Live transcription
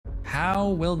How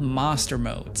will master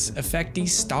modes affect the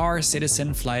Star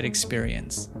Citizen flight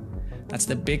experience? That's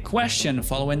the big question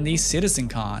following the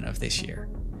CitizenCon of this year,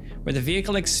 where the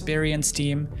vehicle experience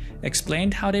team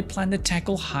explained how they plan to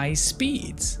tackle high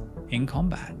speeds in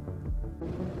combat.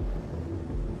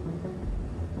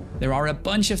 There are a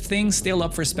bunch of things still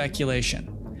up for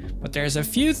speculation, but there's a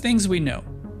few things we know.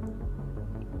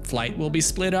 Flight will be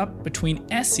split up between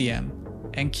SCM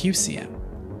and QCM,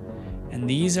 and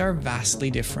these are vastly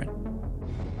different.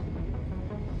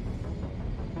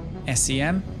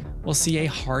 SCM will see a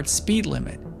hard speed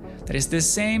limit that is the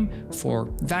same for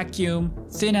vacuum,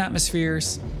 thin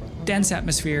atmospheres, dense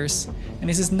atmospheres, and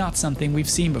this is not something we've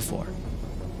seen before.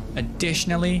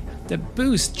 Additionally, the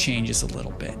boost changes a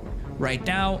little bit. Right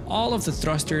now, all of the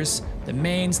thrusters, the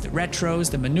mains, the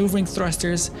retros, the maneuvering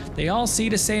thrusters, they all see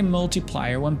the same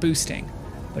multiplier when boosting.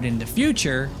 But in the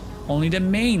future, only the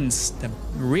mains, the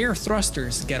rear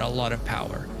thrusters, get a lot of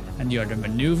power, and the other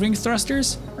maneuvering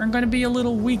thrusters are going to be a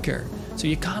little weaker, so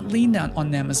you can't lean down on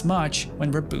them as much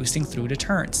when we're boosting through the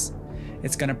turns.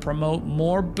 It's going to promote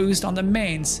more boost on the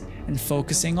mains and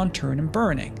focusing on turn and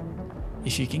burning,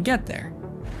 if you can get there.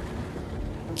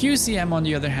 QCM, on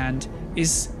the other hand,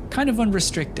 is kind of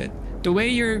unrestricted, the way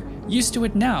you're used to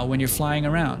it now when you're flying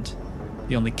around.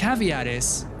 The only caveat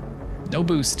is no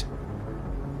boost.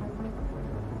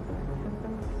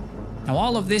 Now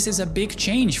all of this is a big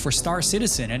change for Star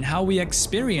Citizen and how we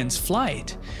experience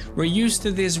flight. We're used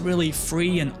to this really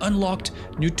free and unlocked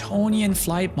Newtonian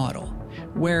flight model,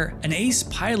 where an ace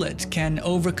pilot can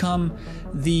overcome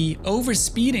the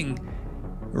overspeeding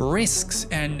risks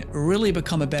and really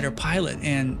become a better pilot,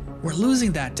 and we're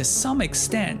losing that to some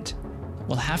extent.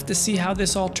 We'll have to see how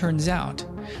this all turns out,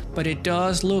 but it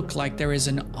does look like there is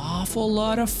an awful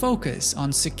lot of focus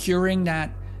on securing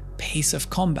that pace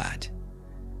of combat.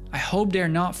 I hope they're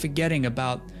not forgetting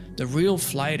about the real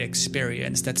flight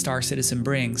experience that Star Citizen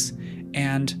brings,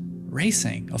 and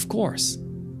racing, of course.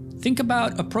 Think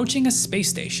about approaching a space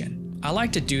station. I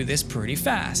like to do this pretty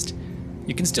fast.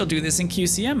 You can still do this in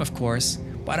QCM, of course,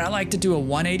 but I like to do a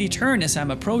 180 turn as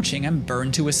I'm approaching and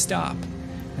burn to a stop.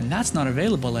 And that's not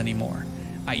available anymore.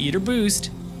 I either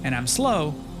boost and I'm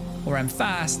slow, or I'm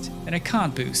fast and I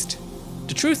can't boost.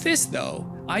 The truth is though,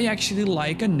 I actually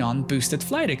like a non-boosted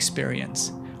flight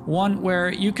experience. One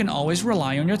where you can always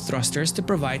rely on your thrusters to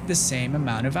provide the same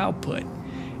amount of output.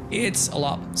 It's a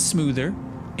lot smoother,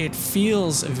 it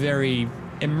feels very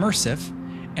immersive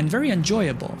and very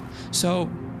enjoyable. So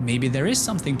maybe there is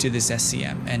something to this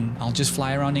SCM and I'll just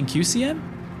fly around in QCM?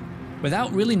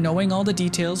 Without really knowing all the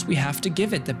details, we have to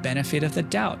give it the benefit of the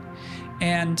doubt.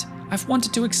 And I've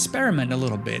wanted to experiment a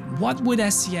little bit. What would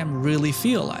SCM really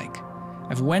feel like?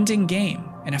 I've went in game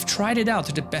and I've tried it out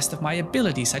to the best of my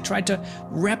abilities. I tried to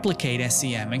replicate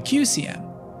SCM and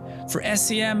QCM. For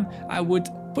SCM, I would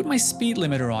put my speed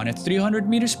limiter on at 300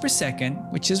 meters per second,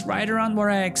 which is right around where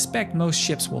I expect most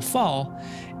ships will fall,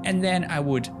 and then I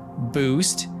would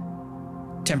boost,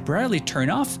 temporarily turn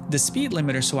off the speed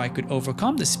limiter so I could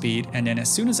overcome the speed, and then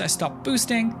as soon as I stopped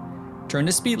boosting, turn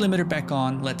the speed limiter back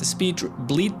on, let the speed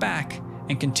bleed back,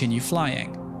 and continue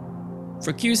flying.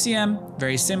 For QCM,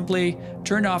 very simply,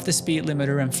 turned off the speed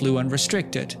limiter and flew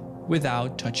unrestricted,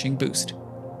 without touching boost.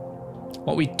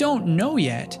 What we don't know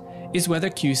yet is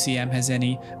whether QCM has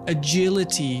any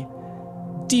agility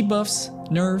debuffs,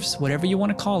 nerfs, whatever you want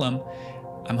to call them.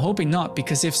 I'm hoping not,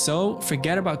 because if so,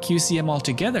 forget about QCM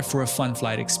altogether for a fun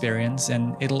flight experience,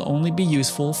 and it'll only be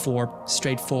useful for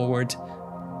straightforward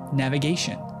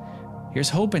navigation. Here's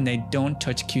hoping they don't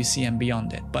touch QCM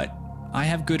beyond it, but I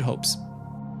have good hopes.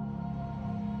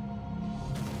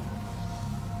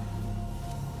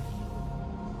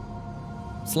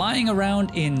 Flying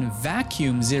around in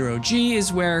vacuum 0G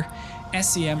is where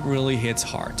SCM really hits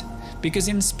hard, because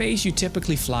in space you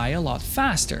typically fly a lot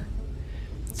faster.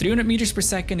 300 meters per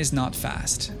second is not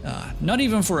fast, not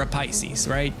even for a Pisces,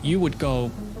 right? You would go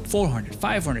 400,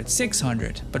 500,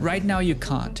 600, but right now you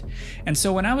can't. And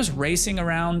so when I was racing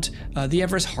around the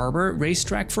Everest Harbor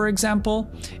racetrack, for example,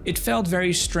 it felt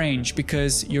very strange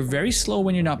because you're very slow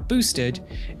when you're not boosted,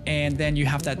 and then you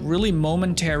have that really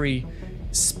momentary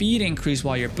speed increase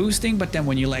while you're boosting, but then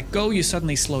when you let go, you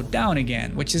suddenly slow down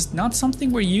again, which is not something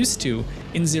we're used to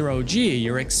in 0G.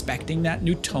 You're expecting that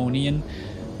Newtonian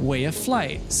way of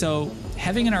flight. So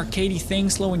having an arcadey thing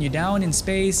slowing you down in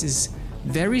space is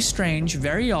very strange,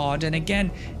 very odd, and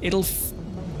again, it'll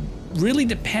really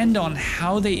depend on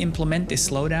how they implement this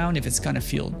slowdown, if it's gonna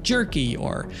feel jerky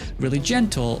or really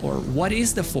gentle, or what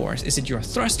is the force? Is it your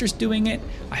thrusters doing it?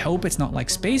 I hope it's not like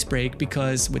Space Brake,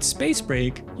 because with Space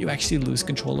Brake, you actually lose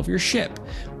control of your ship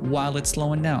while it's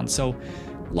slowing down. So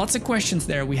Lots of questions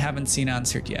there we haven't seen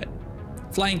answered yet.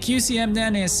 Flying QCM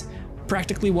then is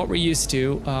practically what we're used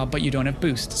to, but you don't have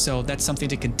boost. So that's something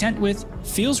to contend with.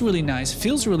 Feels really nice,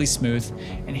 feels really smooth.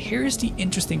 And here's the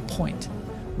interesting point.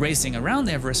 Racing around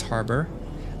Everest Harbor,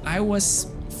 I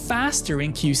was faster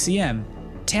in QCM,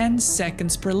 10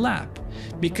 seconds per lap,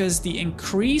 because the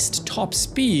increased top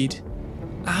speed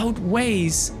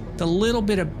outweighs the little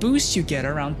bit of boost you get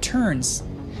around turns.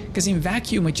 Because in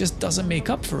vacuum, it just doesn't make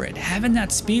up for it. Having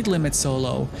that speed limit so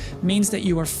low means that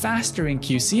you are faster in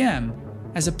QCM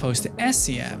as opposed to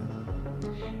SCM.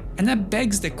 And that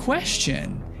begs the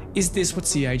question, is this what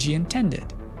CIG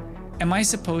intended? Am I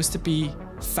supposed to be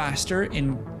faster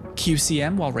in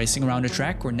QCM while racing around a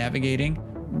track or navigating?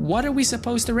 What are we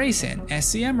supposed to race in,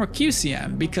 SCM or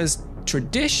QCM? Because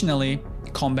traditionally,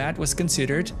 combat was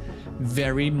considered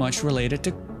very much related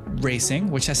to racing,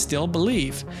 which I still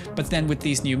believe, but then with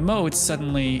these new modes,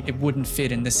 suddenly it wouldn't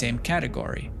fit in the same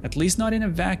category, at least not in a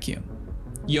vacuum.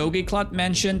 Yogi Clut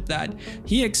mentioned that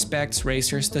he expects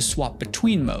racers to swap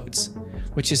between modes,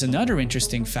 which is another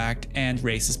interesting fact and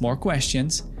raises more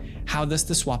questions. How does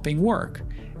the swapping work?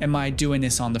 Am I doing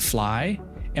this on the fly?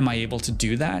 Am I able to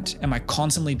do that? Am I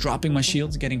constantly dropping my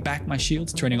shields, getting back my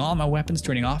shields, turning on my weapons,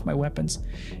 turning off my weapons?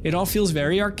 It all feels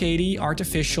very arcadey,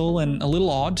 artificial, and a little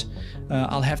odd.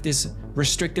 I'll have this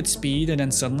restricted speed and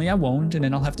then suddenly I won't, and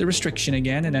then I'll have the restriction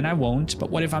again and then I won't. But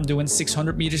what if I'm doing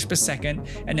 600 meters per second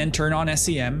and then turn on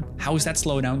SCM? How is that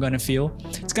slowdown gonna feel?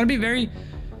 It's gonna be very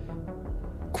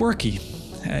quirky.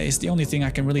 Is the only thing I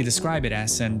can really describe it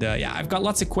as. And yeah, I've got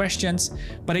lots of questions,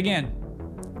 but again,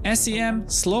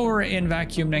 SCM slower in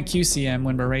vacuum than QCM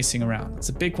when we're racing around. It's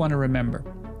a big one to remember.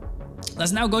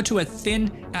 Let's now go to a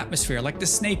thin atmosphere like the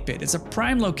snake pit. It's a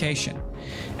prime location.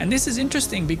 And this is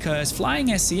interesting because flying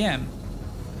SCM,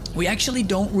 we actually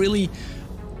don't really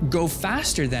go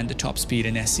faster than the top speed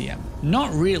in SCM.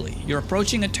 Not really. You're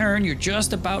approaching a turn, you're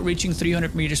just about reaching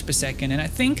 300 meters per second, and I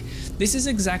think this is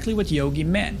exactly what Yogi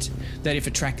meant, that if a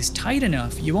track is tight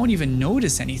enough, you won't even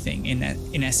notice anything in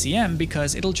SCM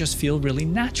because it'll just feel really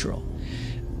natural.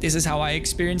 This is how I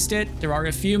experienced it. There are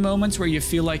a few moments where you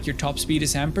feel like your top speed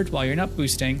is hampered while you're not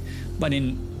boosting, but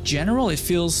in general it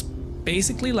feels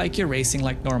basically like you're racing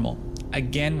like normal.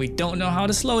 Again, we don't know how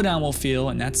the slowdown will feel,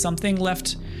 and that's something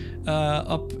left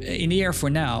up in the air for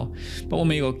now. But when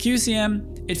we go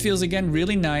QCM, it feels again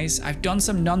really nice. I've done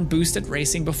some non-boosted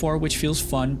racing before, which feels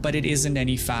fun, but it isn't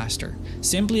any faster.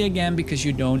 Simply again because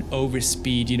you don't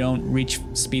overspeed, you don't reach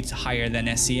speeds higher than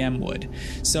SCM would.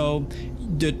 So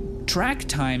the track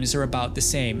times are about the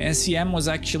same. SCM was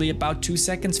actually about 2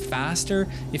 seconds faster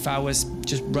if I was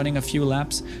just running a few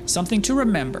laps. Something to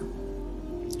remember.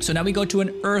 So now we go to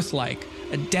an Earth-like,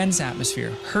 a dense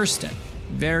atmosphere, Hurston.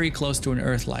 Very close to an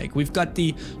Earth-like. We've got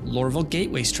the Lorville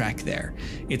Gateways track there.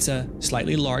 It's a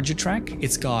slightly larger track.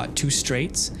 It's got 2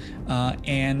 straights,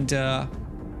 and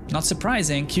not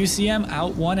surprising, QCM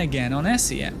outwon again on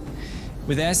SCM.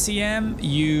 With SCM,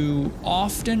 you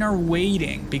often are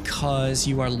waiting because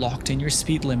you are locked in your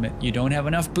speed limit. You don't have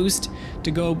enough boost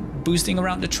to go boosting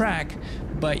around the track,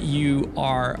 but you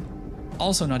are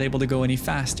also not able to go any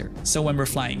faster. So when we're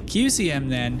flying QCM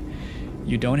then,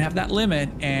 you don't have that limit,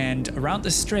 and around the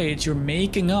straight, you're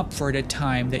making up for the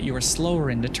time that you are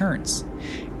slower in the turns.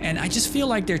 And I just feel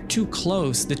like they're too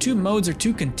close. The two modes are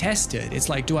too contested. It's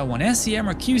like, do I want SCM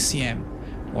or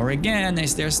QCM? Or again,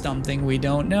 is there something we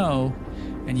don't know?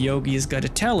 And Yogi has got to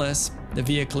tell us, the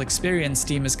vehicle experience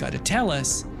team has got to tell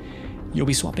us, you'll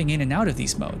be swapping in and out of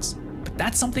these modes. But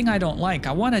that's something I don't like.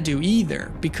 I want to do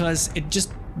either, because it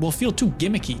just will feel too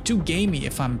gimmicky, too gamey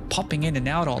if I'm popping in and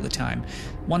out all the time.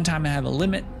 One time I have a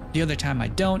limit, the other time I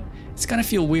don't. It's gonna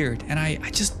feel weird, and I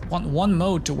just want one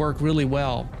mode to work really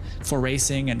well for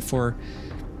racing and for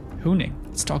hooning.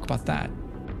 Let's talk about that.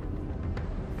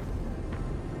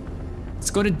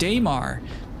 Let's go to Daymar.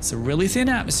 It's a really thin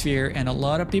atmosphere, and a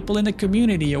lot of people in the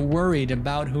community are worried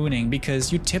about hooning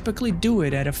because you typically do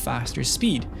it at a faster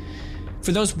speed.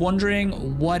 For those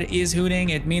wondering what is hooning,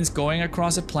 it means going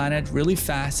across a planet really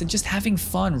fast and just having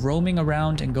fun roaming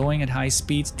around and going at high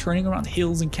speeds, turning around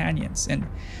hills and canyons. And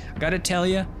I gotta tell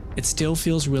you, it still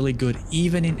feels really good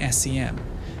even in SCM.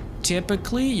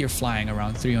 Typically, you're flying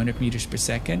around 300 meters per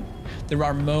second. There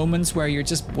are moments where you're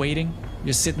just waiting.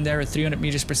 You're sitting there at 300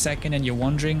 meters per second and you're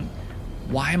wondering,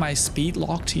 why am I speed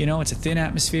locked? You know, it's a thin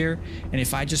atmosphere. And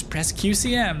if I just press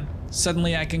QCM,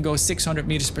 suddenly I can go 600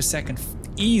 meters per second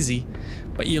easy,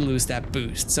 but you lose that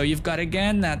boost. So you've got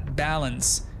again that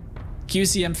balance.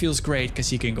 QCM feels great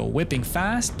because you can go whipping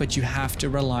fast, but you have to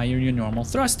rely on your normal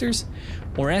thrusters.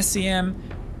 Or SCM,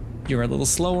 you're a little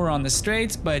slower on the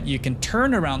straights, but you can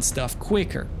turn around stuff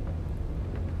quicker.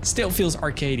 Still feels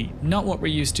arcadey, not what we're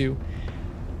used to.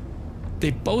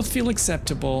 They both feel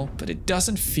acceptable, but it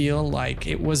doesn't feel like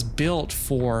it was built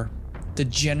for the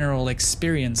general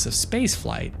experience of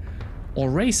spaceflight or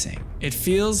racing. It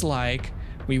feels like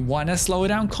we want to slow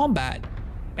down combat,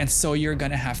 and so you're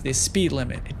gonna have this speed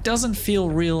limit. It doesn't feel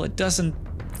real, it doesn't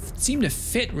seem to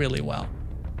fit really well.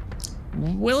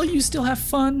 Will you still have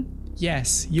fun?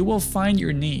 Yes, you will find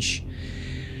your niche.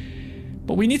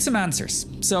 But we need some answers.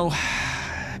 So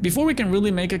before we can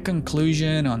really make a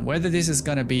conclusion on whether this is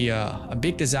gonna be a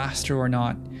big disaster or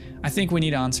not, I think we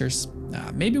need answers.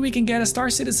 Maybe we can get a Star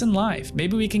Citizen live.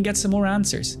 Maybe we can get some more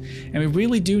answers. And we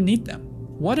really do need them.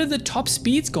 What are the top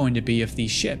speeds going to be of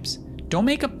these ships? Don't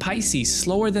make a Pisces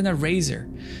slower than a Razor.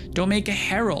 Don't make a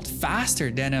Herald faster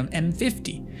than an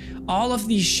M50. All of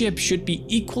these ships should be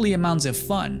equally amounts of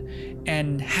fun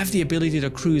and have the ability to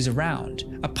cruise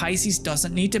around. A Pisces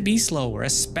doesn't need to be slower,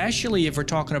 especially if we're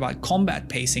talking about combat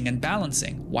pacing and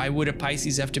balancing. Why would a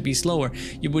Pisces have to be slower?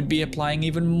 You would be applying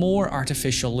even more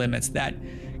artificial limits that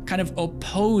kind of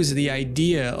oppose the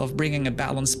idea of bringing a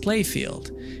balanced playfield.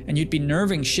 And you'd be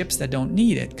nerving ships that don't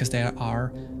need it because they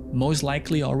are most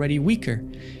likely already weaker.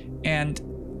 And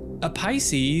a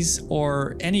Pisces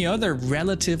or any other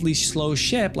relatively slow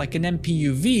ship like an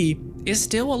MPUV is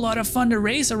still a lot of fun to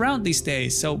race around these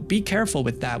days, so be careful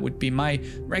with that would be my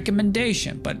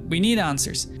recommendation, but we need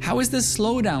answers. How is this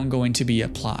slowdown going to be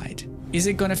applied? Is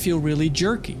it going to feel really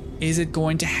jerky? Is it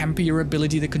going to hamper your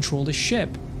ability to control the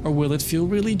ship? Or will it feel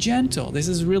really gentle? This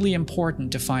is really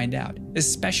important to find out,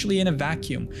 especially in a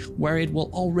vacuum where it will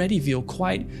already feel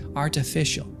quite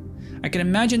artificial. I can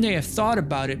imagine they have thought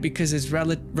about it because it's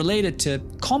related to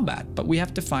combat, but we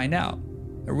have to find out.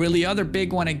 A really other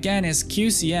big one again is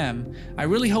QCM. I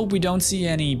really hope we don't see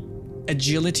any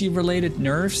agility related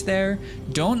nerfs there.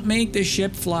 Don't make the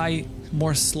ship fly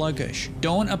more sluggish.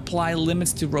 Don't apply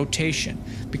limits to rotation,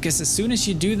 because as soon as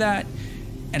you do that,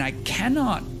 and I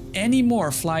cannot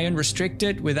anymore fly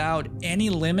unrestricted without any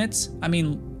limits, I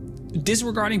mean,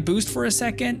 disregarding boost for a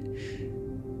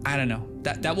second, I don't know,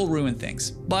 that will ruin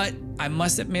things. But I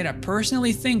must admit, I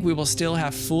personally think we will still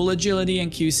have full agility in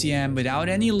QCM without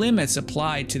any limits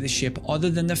applied to the ship other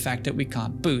than the fact that we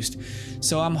can't boost.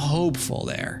 So I'm hopeful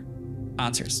there.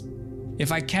 Answers.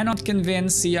 If I cannot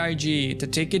convince CIG to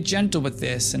take it gentle with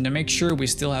this and to make sure we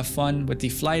still have fun with the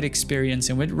flight experience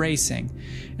and with racing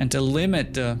and to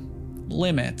limit the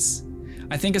limits,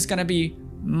 I think it's gonna be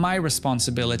my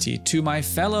responsibility to my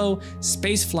fellow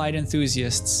spaceflight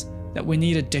enthusiasts that we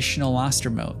need additional master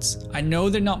modes. I know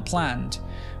they're not planned,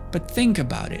 but think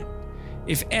about it.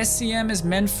 If SCM is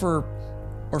meant for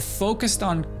or focused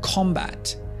on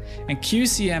combat and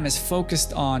QCM is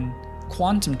focused on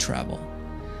quantum travel,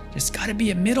 there's gotta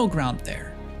be a middle ground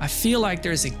there. I feel like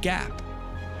there's a gap.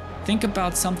 Think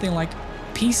about something like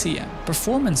PCM,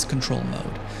 performance control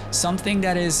mode, something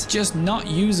that is just not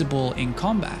usable in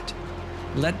combat.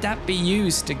 Let that be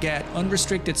used to get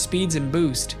unrestricted speeds and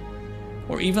boost.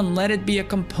 Or even let it be a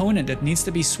component that needs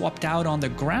to be swapped out on the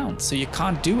ground so you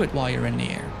can't do it while you're in the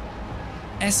air.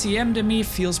 SCM to me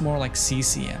feels more like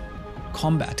CCM,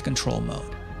 combat control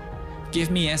mode.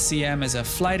 Give me SCM as a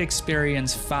flight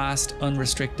experience, fast,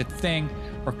 unrestricted thing,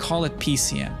 or call it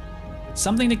PCM.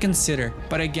 Something to consider,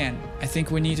 but again, I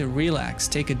think we need to relax,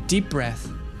 take a deep breath,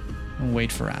 and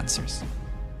wait for answers.